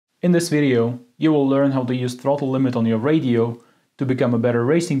In this video, you will learn how to use throttle limit on your radio to become a better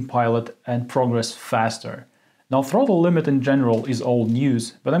racing pilot and progress faster. Now, throttle limit in general is old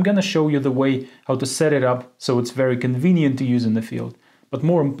news, but I'm gonna show you the way how to set it up so it's very convenient to use in the field. But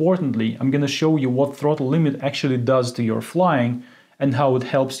more importantly, I'm gonna show you what throttle limit actually does to your flying and how it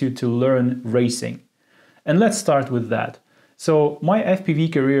helps you to learn racing. And let's start with that. So my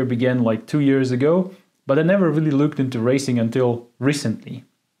FPV career began like 2 years ago, but I never really looked into racing until recently.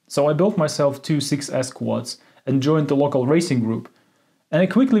 So I built myself two 6S quads and joined the local racing group. And I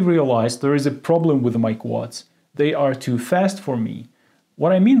quickly realized there is a problem with my quads. They are too fast for me.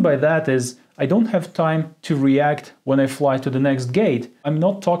 What I mean by that is I don't have time to react when I fly to the next gate. I'm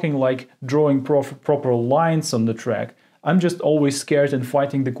not talking like drawing proper lines on the track. I'm just always scared and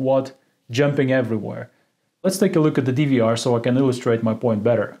fighting the quad, jumping everywhere. Let's take a look at the DVR so I can illustrate my point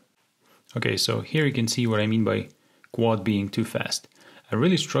better. Okay, so here you can see what I mean by quad being too fast. I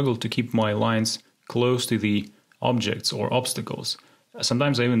really struggle to keep my lines close to the objects or obstacles.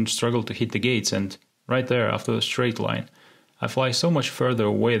 Sometimes I even struggle to hit the gates, and right there after the straight line, I fly so much further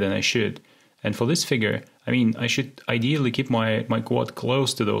away than I should. And for this figure, I mean, I should ideally keep my quad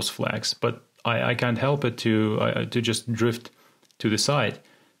close to those flags, but I can't help it to just drift to the side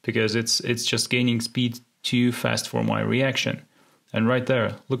because it's just gaining speed too fast for my reaction. And right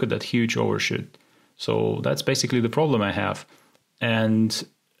there, look at that huge overshoot. So that's basically the problem I have. And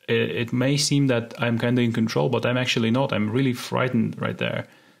it may seem that I'm kind of in control, but I'm actually not. I'm really frightened right there.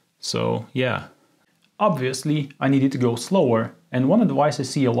 So yeah. Obviously, I needed to go slower. And one advice I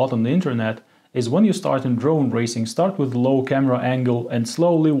see a lot on the internet is when you start in drone racing, start with low camera angle and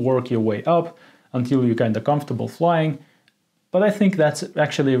slowly work your way up until you're kind of comfortable flying. But I think that's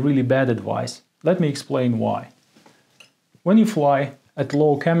actually a really bad advice. Let me explain why. When you fly at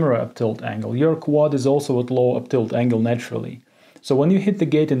low camera up tilt angle, your quad is also at low up tilt angle naturally. So when you hit the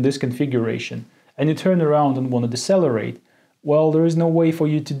gate in this configuration and you turn around and want to decelerate, well, there is no way for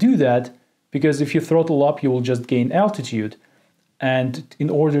you to do that because if you throttle up, you will just gain altitude. And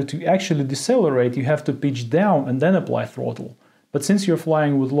in order to actually decelerate, you have to pitch down and then apply throttle. But since you're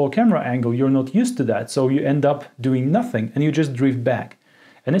flying with low camera angle, you're not used to that. So you end up doing nothing and you just drift back.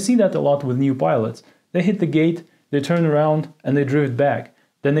 And I see that a lot with new pilots. They hit the gate, they turn around and they drift back.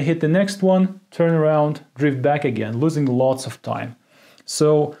 Then they hit the next one, turn around, drift back again, losing lots of time.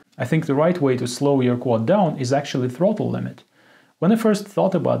 So I think the right way to slow your quad down is actually throttle limit. When I first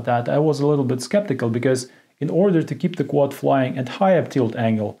thought about that, I was a little bit skeptical because in order to keep the quad flying at high up tilt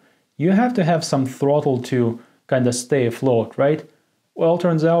angle, you have to have some throttle to kind of stay afloat, right? Well,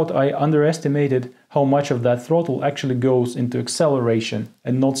 turns out I underestimated how much of that throttle actually goes into acceleration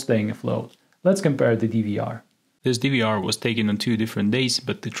and not staying afloat. Let's compare the DVR. This DVR was taken on 2 different days,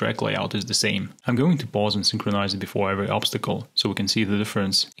 but the track layout is the same. I'm going to pause and synchronize it before every obstacle, so we can see the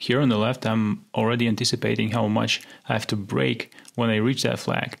difference. Here on the left, I'm already anticipating how much I have to brake when I reach that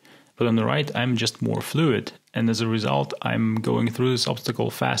flag. But on the right, I'm just more fluid, and as a result, I'm going through this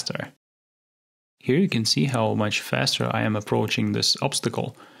obstacle faster. Here you can see how much faster I am approaching this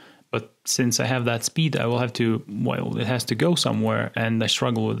obstacle. But since I have that speed, I will have to, well, it has to go somewhere, and I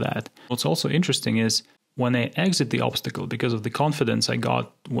struggle with that. What's also interesting is when I exit the obstacle, because of the confidence I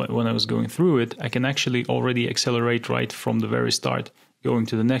got when I was going through it, I can actually already accelerate right from the very start, going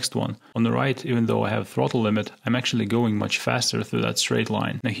to the next one. On the right, even though I have throttle limit, I'm actually going much faster through that straight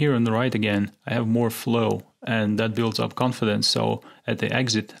line. Now here on the right again, I have more flow, and that builds up confidence, so at the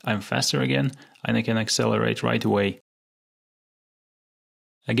exit, I'm faster again, and I can accelerate right away.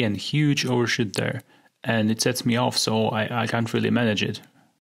 Again, huge overshoot there, and it sets me off, so I can't really manage it.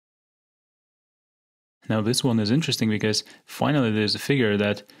 Now this one is interesting because finally there's a figure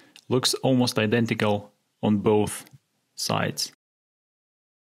that looks almost identical on both sides.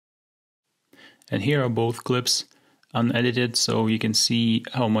 And here are both clips unedited, so you can see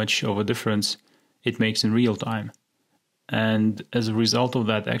how much of a difference it makes in real time. And as a result of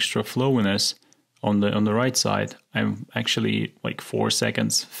that extra flowiness on the right side, I'm actually like 4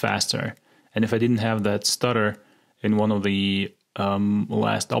 seconds faster. And if I didn't have that stutter in one of the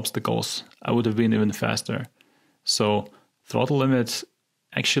last obstacles, I would have been even faster. So throttle limit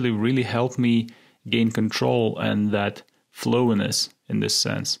actually really helped me gain control and that flowiness in this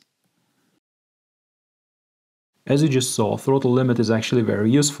sense. As you just saw, throttle limit is actually very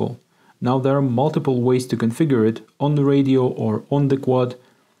useful. Now there are multiple ways to configure it on the radio or on the quad.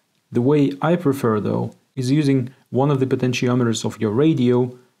 The way I prefer though is using one of the potentiometers of your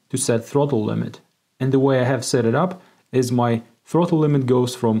radio to set throttle limit. And the way I have set it up is my throttle limit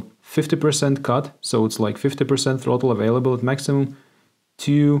goes from 50% cut, so it's like 50% throttle available at maximum,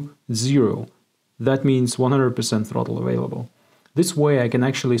 to 0. That means 100% throttle available. This way I can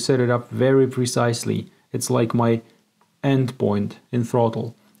actually set it up very precisely. It's like my endpoint in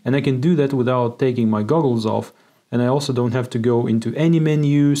Throttle. And I can do that without taking my goggles off. And I also don't have to go into any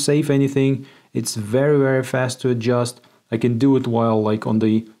menu, save anything. It's very, very fast to adjust. I can do it while like on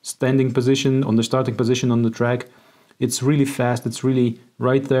the standing position, on the starting position on the track. It's really fast. It's really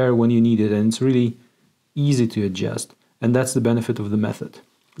right there when you need it. And it's really easy to adjust. And that's the benefit of the method.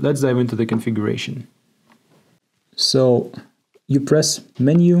 Let's dive into the configuration. So you press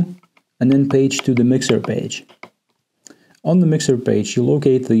menu and then page to the mixer page. On the mixer page, you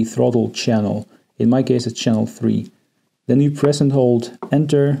locate the throttle channel. In my case, it's channel 3. Then you press and hold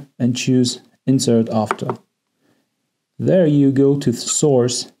enter and choose insert after. There you go to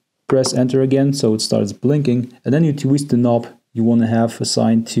source, press enter again so it starts blinking, and then you twist the knob you want to have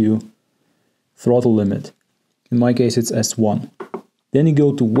assigned to throttle limit. In my case, it's S1. Then you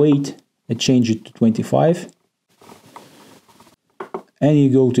go to weight and change it to 25. And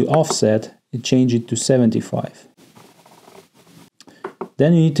you go to offset and change it to 75.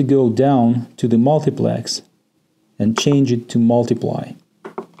 Then you need to go down to the multiplex and change it to multiply.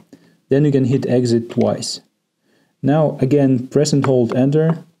 Then you can hit exit twice. Now again, press and hold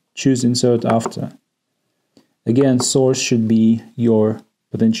enter, choose insert after. Again, source should be your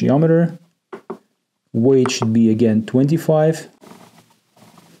potentiometer. Weight should be again 25.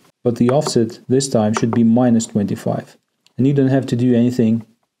 But the offset this time should be minus 25. And you don't have to do anything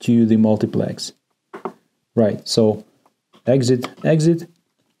to the multiplex. Right, so exit, exit,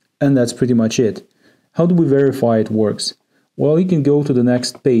 and that's pretty much it. How do we verify it works? Well, you can go to the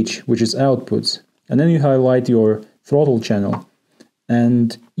next page, which is outputs, and then you highlight your throttle channel.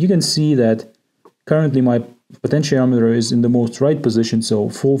 And you can see that currently my potentiometer is in the most right position, so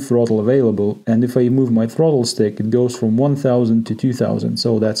full throttle available. And if I move my throttle stick, it goes from 1000 to 2000,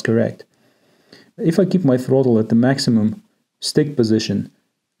 so that's correct. If I keep my throttle at the maximum stick position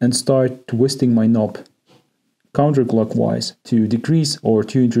and start twisting my knob counterclockwise to decrease or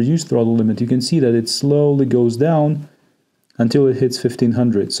to introduce throttle limit, you can see that it slowly goes down until it hits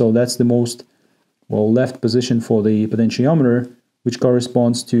 1500. So that's the most left position for the potentiometer, which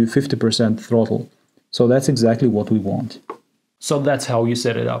corresponds to 50% throttle. So that's exactly what we want. So that's how you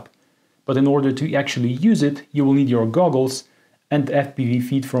set it up. But in order to actually use it, you will need your goggles and FPV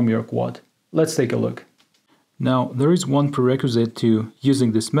feed from your quad. Let's take a look. Now, there is one prerequisite to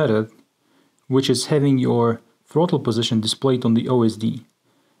using this method, which is having your throttle position displayed on the OSD.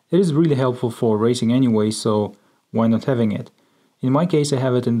 It is really helpful for racing anyway, so why not having it? In my case, I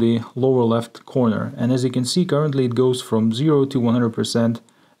have it in the lower left corner, and as you can see, currently it goes from 0 to 100%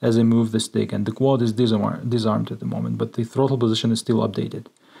 as I move the stick, and the quad is disarmed at the moment, but the throttle position is still updated.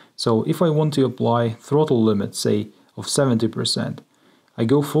 So if I want to apply throttle limit, say, of 70%, I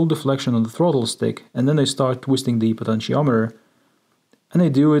go full deflection on the throttle stick, and then I start twisting the potentiometer, and I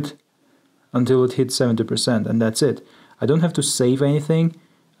do it until it hits 70%, and that's it. I don't have to save anything.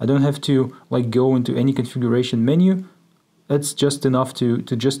 I don't have to go into any configuration menu. That's just enough to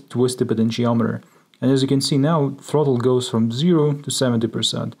just twist the potentiometer. And as you can see now, throttle goes from 0 to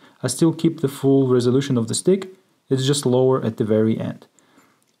 70%. I still keep the full resolution of the stick. It's just lower at the very end.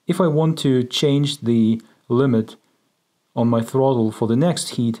 If I want to change the limit on my throttle for the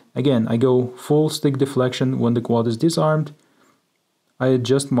next heat, again, I go full stick deflection when the quad is disarmed. I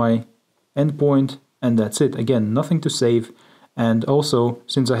adjust my endpoint, and that's it. Again, nothing to save. And also,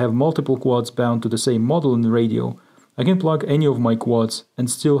 since I have multiple quads bound to the same model in the radio, I can plug any of my quads and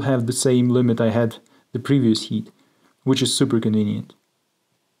still have the same limit I had the previous heat, which is super convenient.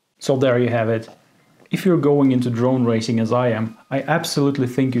 So there you have it. If you're going into drone racing as I am, I absolutely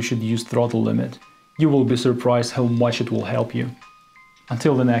think you should use throttle limit. You will be surprised how much it will help you.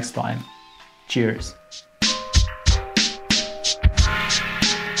 Until the next time, cheers.